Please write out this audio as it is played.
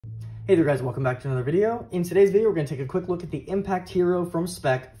Hey there guys, welcome back to another video. In today's video, we're going to take a quick look at the Impact Hero from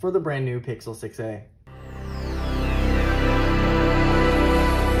Speck for the brand new Pixel 6a.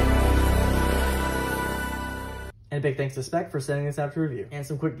 And a big thanks to Speck for sending this out to review. And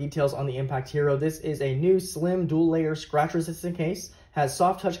some quick details on the Impact Hero. This is a new slim dual layer scratch resistant case, has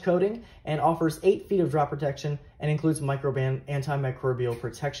soft touch coating, and offers 8 feet of drop protection and includes microban antimicrobial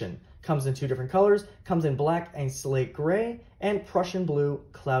protection. Comes in 2 different colors, comes in black and slate gray, and Prussian blue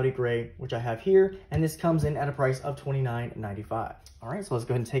cloudy gray, which I have here, and this comes in at a price of $29.95. All right, so let's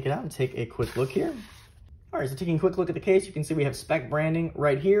go ahead and take it out and take a quick look here. All right, so taking a quick look at the case, you can see we have Speck branding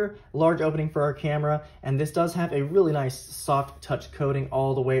right here, large opening for our camera, and this does have a really nice soft touch coating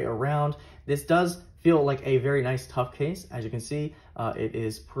all the way around. This does feel like a very nice tough case. As you can see, it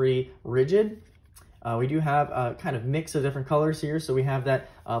is pretty rigid. We do have a kind of mix of different colors here. So we have that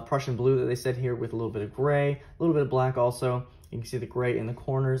Prussian blue that they said here with a little bit of gray, a little bit of black also. You can see the gray in the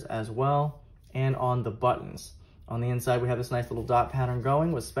corners as well, and on the buttons. On the inside, we have this nice little dot pattern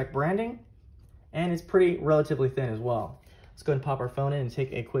going with Speck branding, and it's pretty relatively thin as well. Let's go ahead and pop our phone in and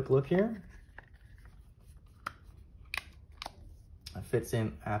take a quick look here. It fits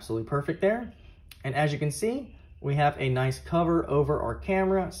in absolutely perfect there. And as you can see, we have a nice cover over our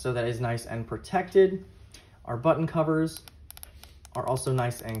camera, so that is nice and protected. Our button covers are also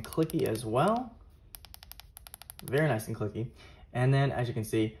nice and clicky as well. Very nice and clicky. And then, as you can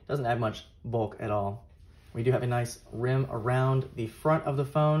see, it doesn't add much bulk at all. We do have a nice rim around the front of the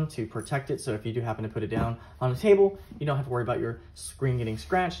phone to protect it, so if you do happen to put it down on a table, you don't have to worry about your screen getting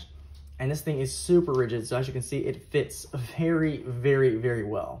scratched. And this thing is super rigid, so as you can see, it fits very, very, very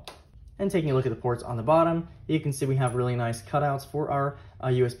well. And taking a look at the ports on the bottom, you can see we have really nice cutouts for our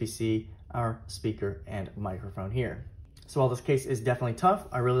USB-C, our speaker, and microphone here. So while this case is definitely tough,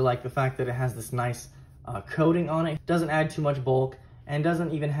 I really like the fact that it has this nice coating on it. Doesn't add too much bulk, and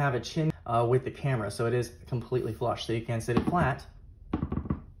doesn't even have a chin with the camera, so it is completely flush. So you can sit it flat,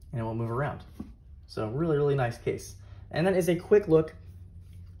 and it won't move around. So really, really nice case. And that is a quick look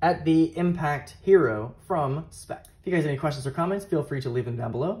at the Impact Hero from Speck. If you guys have any questions or comments, feel free to leave them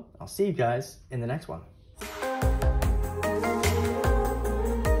down below. I'll see you guys in the next one.